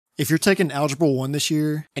If you're taking Algebra 1 this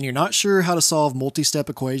year and you're not sure how to solve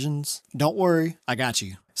multi-step equations, don't worry, I got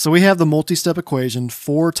you. So we have the multi-step equation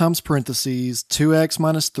 4 times parentheses 2x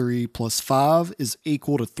minus 3 plus 5 is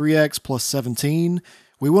equal to 3x plus 17.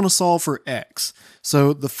 We want to solve for x.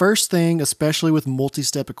 So the first thing, especially with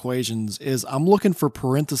multi-step equations, is I'm looking for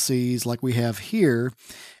parentheses like we have here.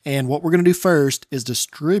 And what we're going to do first is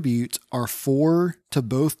distribute our 4 to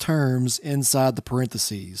both terms inside the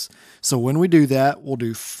parentheses. So when we do that, we'll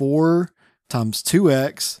do 4 times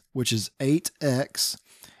 2x, which is 8x,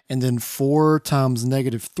 and then 4 times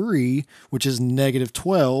negative 3, which is negative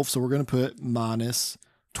 12. So we're going to put minus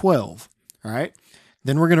 12. All right.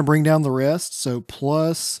 Then we're going to bring down the rest. So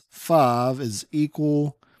plus 5 is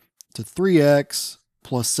equal to 3x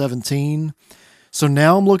plus 17. So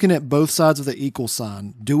now I'm looking at both sides of the equal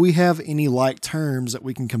sign. Do we have any like terms that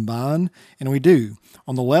we can combine? And we do.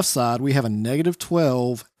 On the left side, we have a negative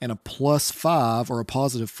 12 and a plus 5 or a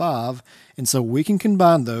positive 5. And so we can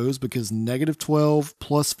combine those because negative 12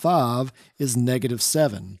 plus 5 is negative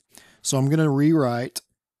 7. So I'm going to rewrite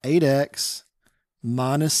 8x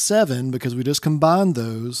minus 7, because we just combined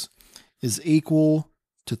those, is equal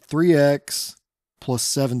to 3x plus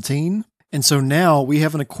 17. And so now we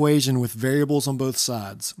have an equation with variables on both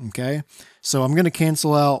sides, okay? So I'm going to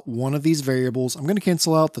cancel out one of these variables. I'm going to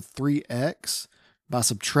cancel out the 3x by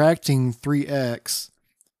subtracting 3x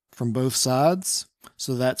from both sides.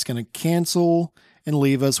 So that's going to cancel and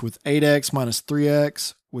leave us with 8x minus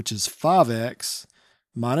 3x, which is 5x,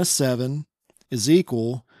 minus 7 is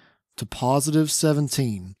equal to positive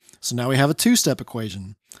 17. So now we have a two-step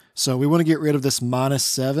equation. So we want to get rid of this minus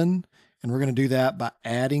 7, and we're going to do that by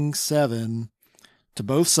adding 7 to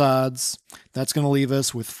both sides. That's going to leave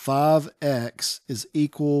us with 5x is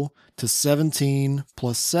equal to 17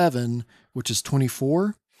 plus 7, which is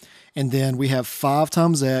 24. And then we have 5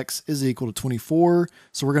 times x is equal to 24.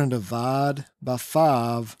 So we're going to divide by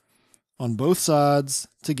 5 on both sides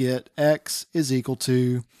to get x is equal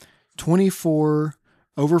to 24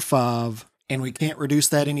 over 5, and we can't reduce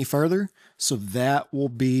that any further. So that will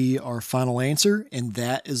be our final answer, and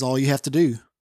that is all you have to do.